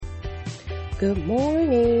Good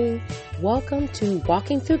morning. Welcome to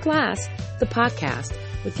Walking Through Glass, the podcast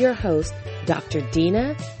with your host, Dr.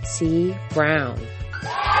 Dina C. Brown.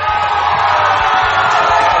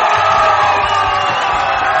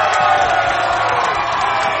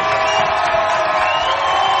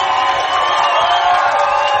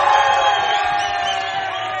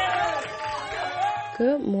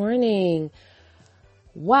 Good morning.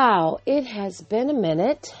 Wow, it has been a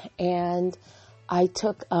minute, and I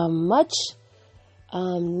took a much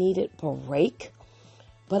needed break,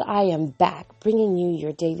 but I am back bringing you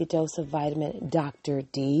your daily dose of vitamin Dr.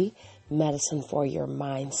 D, medicine for your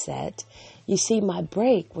mindset. You see, my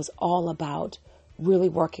break was all about really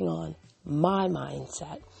working on my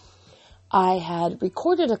mindset. I had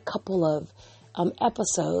recorded a couple of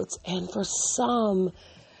episodes, and for some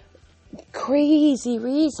crazy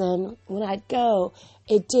reason, when I'd go,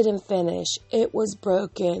 it didn't finish. It was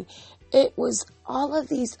broken. It was all of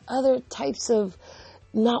these other types of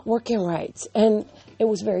not working right. And it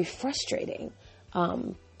was very frustrating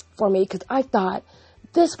for me because I thought,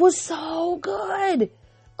 this was so good.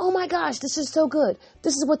 Oh my gosh, this is so good.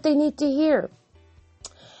 This is what they need to hear.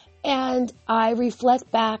 And I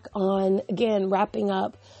reflect back on, again, wrapping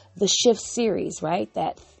up the shift series, right?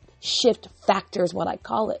 That shift factor is what I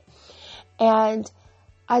call it. And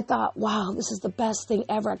I thought, wow, this is the best thing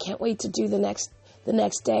ever. I can't wait to do the next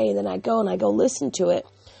day. And then I go listen to it.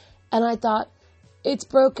 And I thought, it's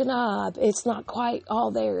broken up. It's not quite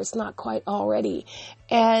all there. It's not quite all ready.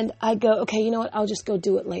 And I go, okay, you know what? I'll just go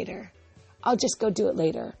do it later.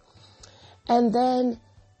 And then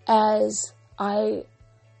as I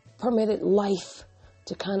permitted life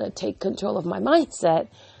to kind of take control of my mindset,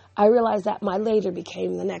 I realized that my later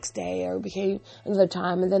became the next day or became another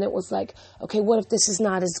time. And then it was like, okay, what if this is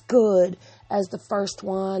not as good as the first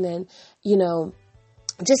one? And,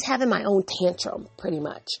 just having my own tantrum pretty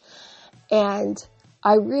much. And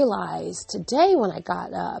I realized today when I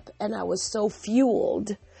got up and I was so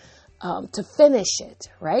fueled to finish it,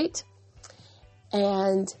 right?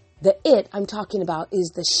 And the I'm talking about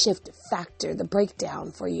is the shift factor, the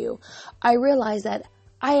breakdown for you. I realized that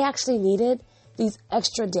I actually needed these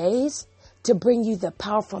extra days to bring you the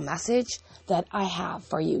powerful message that I have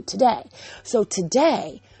for you today. So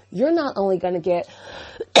today, you're not only going to get,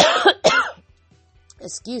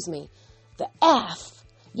 the F,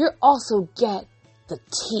 you'll also get the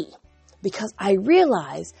T, because I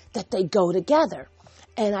realized that they go together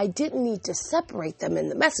and I didn't need to separate them in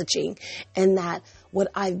the messaging, and that what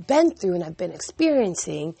I've been through and I've been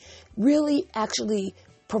experiencing really actually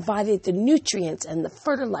provided the nutrients and the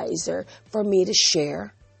fertilizer for me to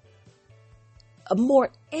share a more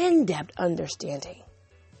in-depth understanding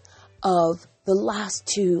of the last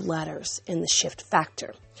two letters in the shift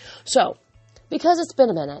factor. So, because it's been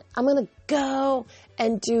a minute, I'm going to go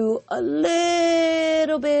and do a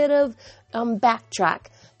little bit of backtrack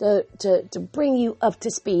to bring you up to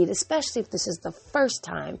speed, especially if this is the first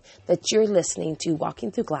time that you're listening to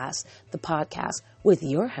Walking Through Glass, the podcast with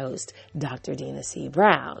your host, Dr. Dina C.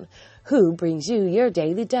 Brown, who brings you your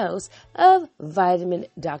daily dose of vitamin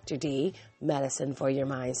Dr. D, medicine for your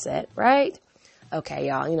mindset, right? Okay,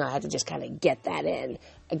 y'all, I had to just kind of get that in.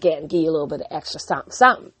 Again, give you a little bit of extra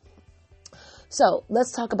something. So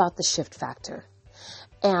let's talk about the shift factor.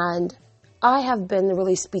 And I have been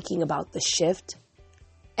really speaking about the shift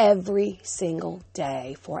every single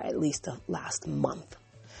day for at least the last month.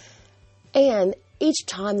 And each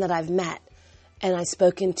time that I've met and I've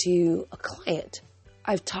spoken to a client,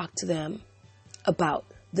 I've talked to them about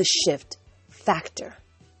the shift factor.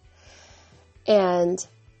 And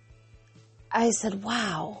I said,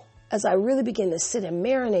 wow, as I really begin to sit and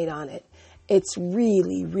marinate on it, it's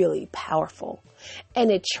really, really powerful.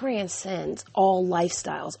 And it transcends all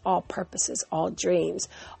lifestyles, all purposes, all dreams,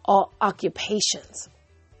 all occupations.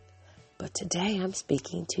 But today I'm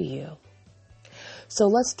speaking to you. So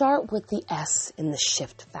let's start with the S in the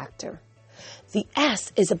shift factor. The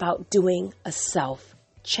S is about doing a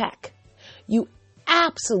self-check. You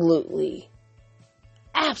absolutely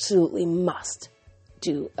must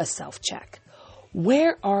do a self-check.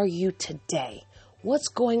 Where are you today? What's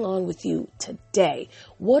going on with you today?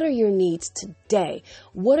 What are your needs today?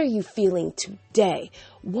 What are you feeling today?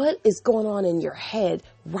 What is going on in your head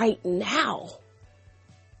right now?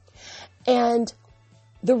 And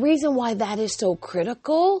the reason why that is so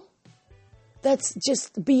critical, that's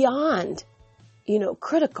just beyond,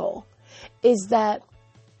 critical, is that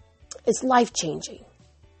it's life-changing.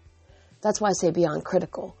 That's why I say beyond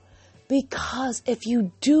critical. Because if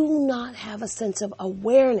you do not have a sense of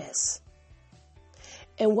awareness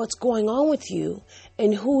and what's going on with you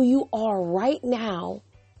and who you are right now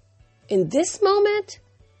in this moment,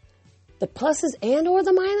 the pluses and or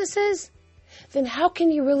the minuses, then how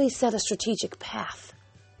can you really set a strategic path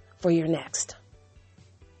for your next?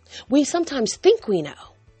 We sometimes think we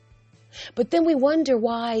know, but then we wonder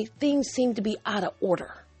why things seem to be out of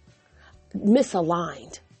order,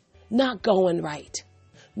 misaligned, not going right,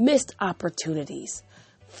 missed opportunities,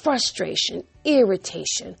 frustration,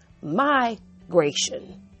 irritation,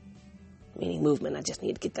 migration, meaning movement. I just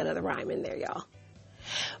need to get that other rhyme in there, y'all.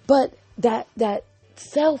 But that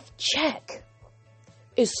self-check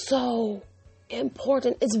is so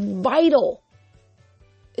important. It's vital.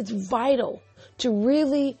 It's vital to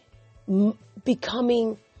really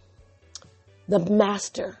becoming the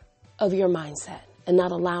master of your mindset and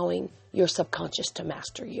not allowing your subconscious to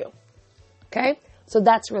master you. Okay? So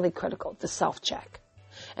that's really critical, the self-check.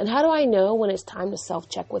 And how do I know when it's time to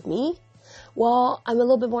self-check with me? Well, I'm a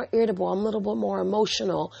little bit more irritable. I'm a little bit more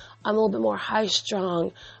emotional. I'm a little bit more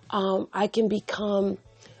high-strung. I can become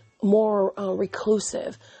more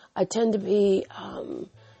reclusive. I tend to be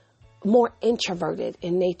more introverted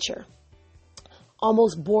in nature,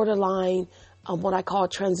 almost borderline what I call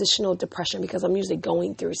transitional depression because I'm usually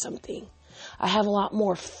going through something. I have a lot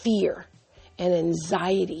more fear and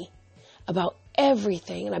anxiety about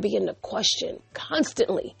everything, and I begin to question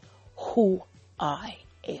constantly who I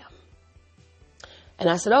am. And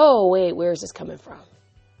I said, oh, wait, where is this coming from?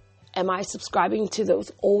 Am I subscribing to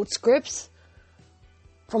those old scripts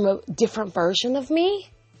from a different version of me?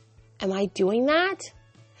 Am I doing that?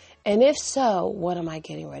 And if so, what am I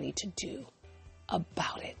getting ready to do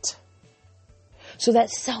about it? So that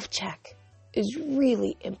self-check is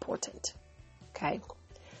really important. Okay.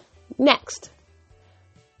 Next,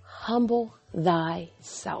 humble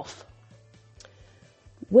thyself.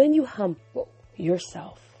 When you humble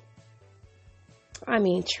yourself, I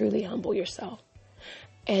mean truly humble yourself,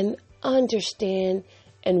 and understand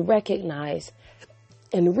and recognize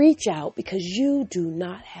and reach out because you do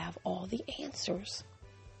not have all the answers.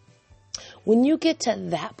 When you get to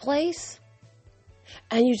that place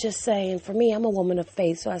and you just say, and for me, I'm a woman of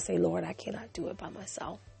faith, so I say, Lord, I cannot do it by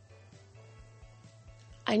myself.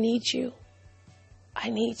 I need you. I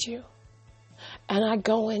need you. And I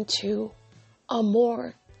go into a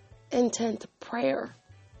more intense prayer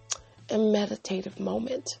and meditative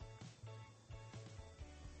moment.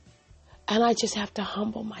 And I just have to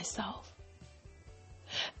humble myself.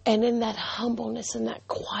 And in that humbleness and that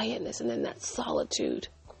quietness and in that solitude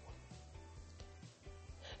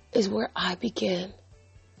is where I begin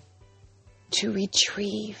to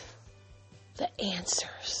retrieve the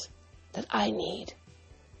answers that I need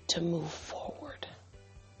to move forward.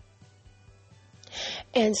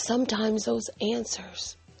 And sometimes those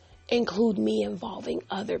answers include me involving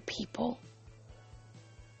other people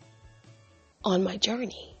on my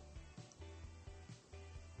journey.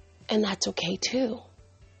 And that's okay too.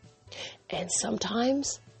 And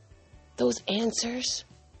sometimes those answers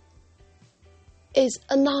is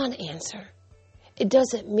a non-answer. It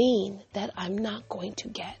doesn't mean that I'm not going to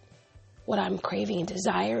get what I'm craving and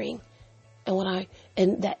desiring.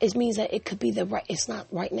 And that it means that it could be it's not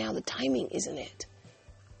right now, the timing isn't it.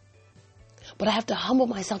 But I have to humble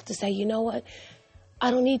myself to say, you know what?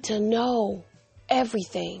 I don't need to know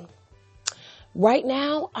everything. Right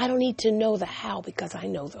now, I don't need to know the how because I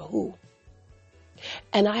know the who.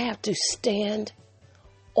 And I have to stand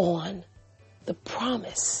on the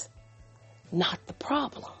promise, not the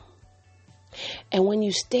problem. And when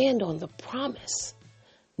you stand on the promise,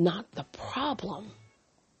 not the problem,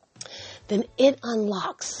 then it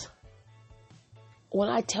unlocks. When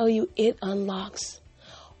I tell you it unlocks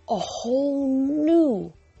a whole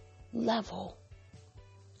new level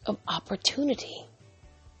of opportunity.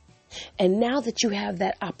 And now that you have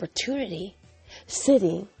that opportunity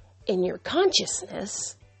sitting in your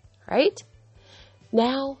consciousness, right?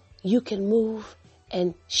 Now you can move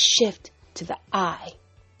and shift to the I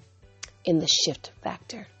in the shift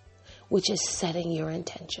factor, which is setting your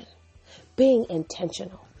intention. Being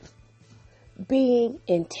intentional. Being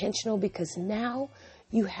intentional because now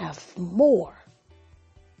you have more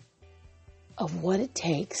of what it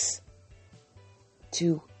takes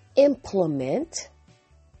to implement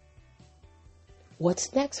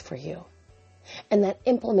what's next for you. And that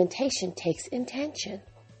implementation takes intention.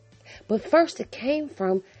 But first it came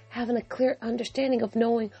from having a clear understanding of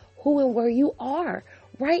knowing who and where you are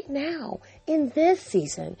right now, in this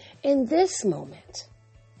season, in this moment.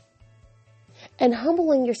 And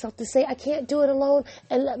humbling yourself to say, I can't do it alone,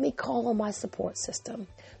 and let me call on my support system.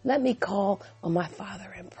 Let me call on my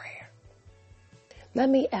Father in prayer. Let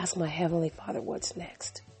me ask my Heavenly Father what's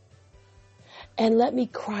next. And let me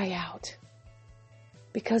cry out,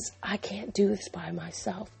 because I can't do this by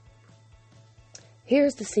myself.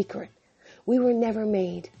 Here's the secret We were never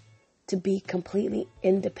made to be completely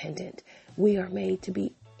independent. We are made to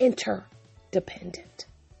be interdependent.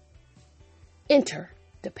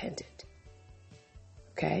 Interdependent.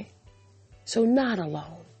 Okay? So not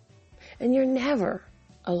alone. And you're never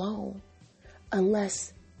alone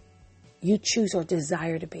unless you choose or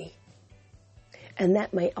desire to be. And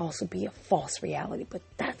that may also be a false reality, but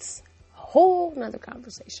that's a whole nother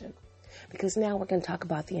conversation. Because now we're going to talk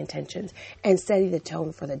about the intentions and setting the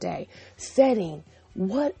tone for the day. Setting,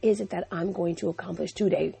 what is it that I'm going to accomplish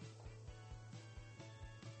today?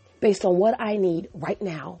 Based on what I need right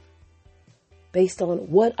now. Based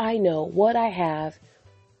on what I know, what I have.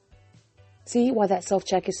 See why that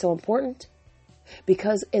self-check is so important?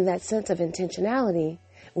 Because in that sense of intentionality,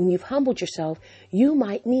 when you've humbled yourself, you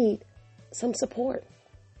might need some support.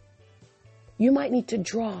 You might need to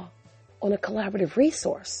draw on a collaborative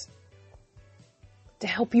resource to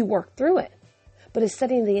help you work through it. But it's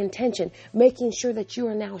setting the intention, making sure that you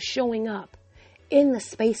are now showing up in the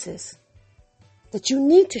spaces that you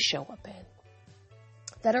need to show up in,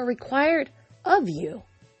 that are required of you,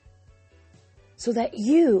 so that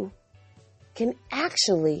you can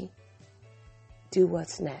actually do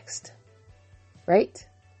what's next, right?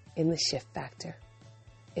 In the shift factor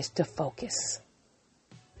is to focus.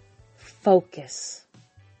 Focus.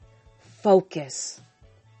 Focus.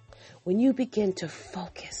 When you begin to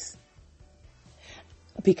focus,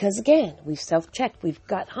 because again, we've self-checked, we've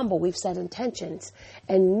got humble, we've set intentions,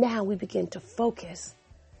 and now we begin to focus,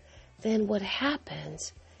 then what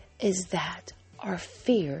happens is that our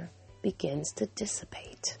fear begins to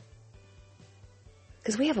dissipate.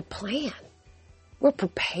 Because we have a plan. We're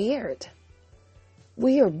prepared.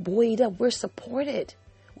 We are buoyed up. We're supported.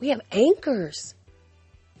 We have anchors.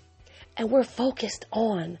 And we're focused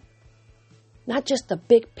on not just the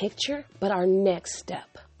big picture, but our next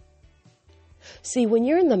step. See, when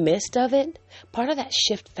you're in the midst of it, part of that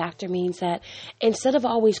shift factor means that instead of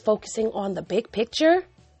always focusing on the big picture,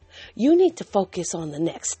 you need to focus on the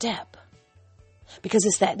next step. Because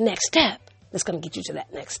it's that next step that's going to get you to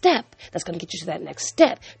that next step. That's going to get you to that next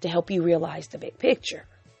step to help you realize the big picture.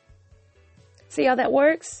 See how that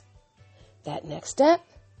works? That next step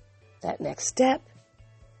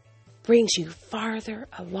brings you farther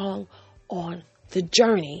along on the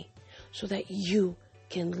journey so that you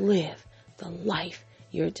can live the life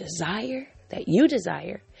that you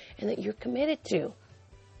desire and that you're committed to.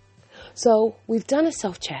 So we've done a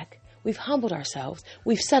self-check. We've humbled ourselves.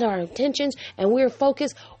 We've set our intentions and we're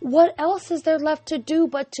focused. What else is there left to do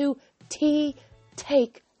but to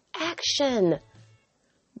take action?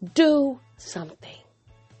 Do something.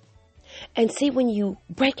 And see, when you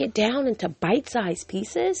break it down into bite-sized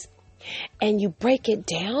pieces and you break it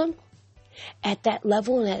down at that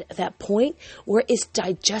level and at that point where it's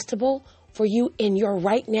digestible for you in your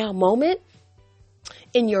right now moment,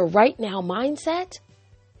 in your right now mindset,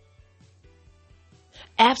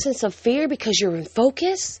 absence of fear because you're in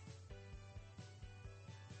focus,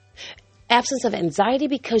 absence of anxiety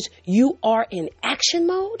because you are in action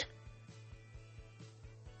mode,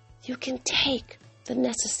 you can take the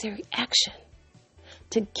necessary action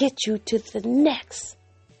to get you to the next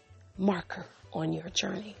marker on your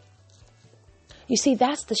journey. You see,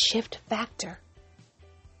 that's the shift factor.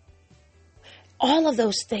 All of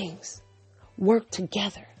those things work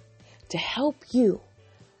together to help you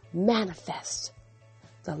manifest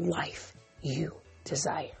the life you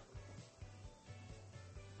desire.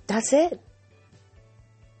 That's it.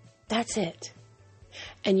 That's it.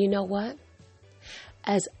 And you know what?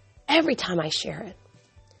 As every time I share it,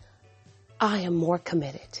 I am more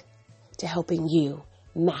committed to helping you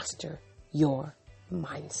master your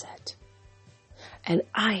mindset. And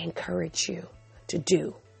I encourage you to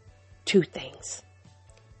do 2 things.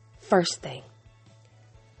 First thing,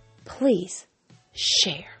 please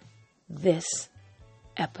share this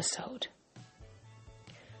episode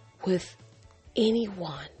with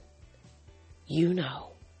anyone you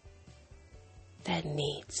know that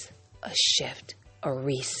needs a shift, a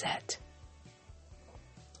reset.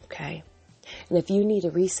 Okay? And if you need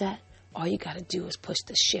a reset, all you got to do is push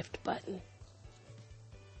the shift button.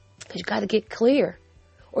 Because you got to get clear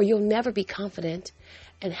or you'll never be confident.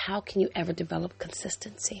 And how can you ever develop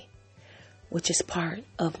consistency, which is part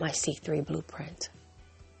of my C3 blueprint?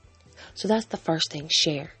 So that's the first thing,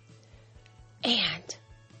 share and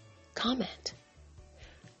comment.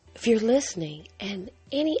 If you're listening and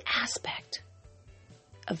any aspect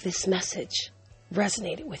of this message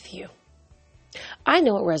resonated with you, I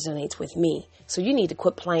know it resonates with me, so you need to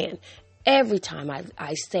quit playing. Every time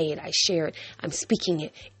I say it, I share it, I'm speaking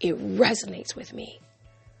it, it resonates with me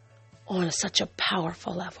on such a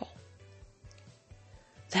powerful level.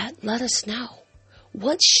 that let us know.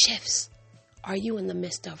 What shifts are you in the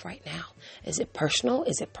midst of right now? Is it personal?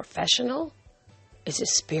 Is it professional? Is it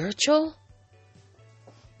spiritual?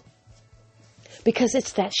 Because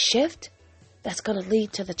it's that shift that's going to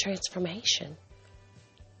lead to the transformation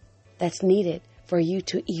that's needed for you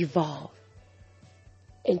to evolve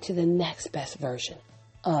into the next best version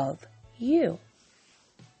of you.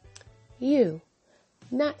 You,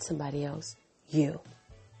 not somebody else, you.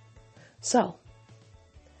 So,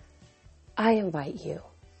 I invite you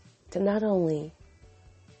to not only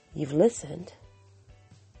you've listened,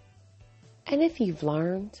 and if you've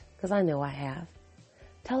learned, because I know I have,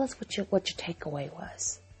 tell us what your takeaway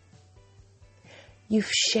was. You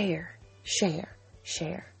share.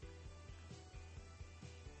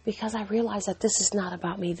 Because I realize that this is not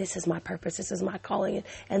about me. This is my purpose. This is my calling.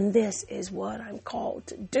 And this is what I'm called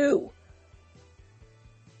to do.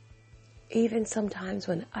 Even sometimes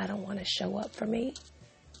when I don't want to show up for me,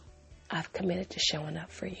 I've committed to showing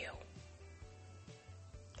up for you.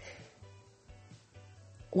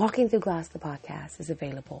 Walking Through Glass, the podcast, is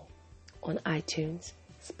available on iTunes,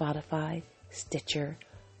 Spotify, Stitcher,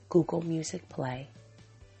 Google Music Play,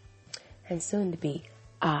 and soon to be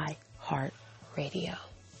iHeartRadio.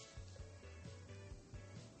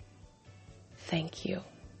 Thank you.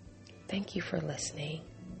 Thank you for listening.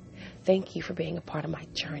 Thank you for being a part of my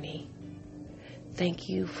journey. Thank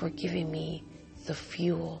you for giving me the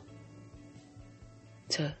fuel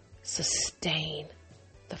to sustain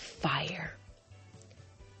the fire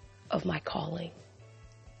of my calling.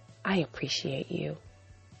 I appreciate you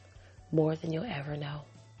more than you'll ever know.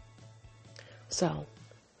 So,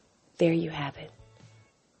 there you have it.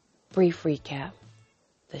 Brief recap.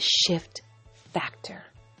 The shift factor.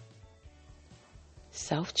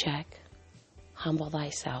 Self-check. Humble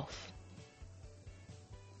thyself.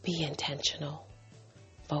 Be intentional.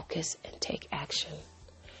 Focus and take action.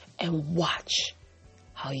 And watch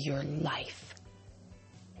how your life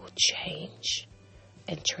will change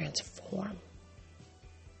and transform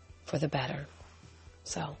for the better.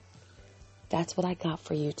 So, that's what I got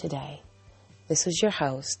for you today. This was your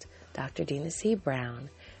host, Dr. Dina C. Brown,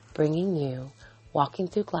 bringing you Walking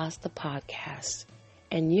Through Glass, the podcast,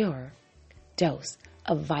 and your dose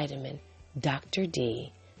of vitamin Dr.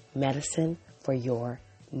 D, medicine for your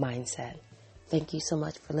mindset. Thank you so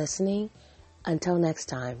much for listening. Until next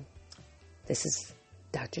time, this is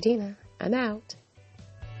Dr. Dina. I'm out.